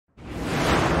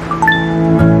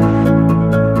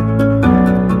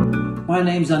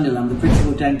name's Anil, I'm the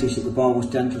principal dentist at the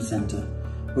Barwash Dental Centre.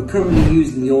 We're currently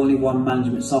using the all-in-one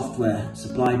management software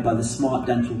supplied by the Smart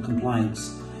Dental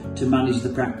Compliance to manage the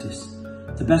practice.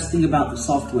 The best thing about the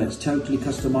software is totally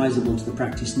customisable to the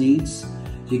practice needs.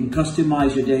 You can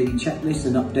customise your daily checklist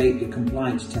and update your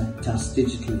compliance tasks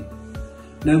digitally.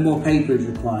 No more paper is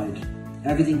required.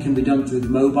 Everything can be done through the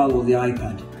mobile or the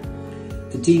iPad.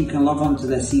 The team can log on to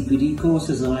their CPD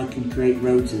courses and I can create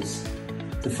rotas.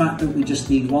 The fact that we just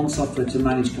need one software to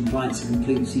manage compliance and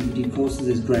complete CPD courses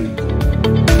is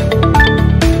great.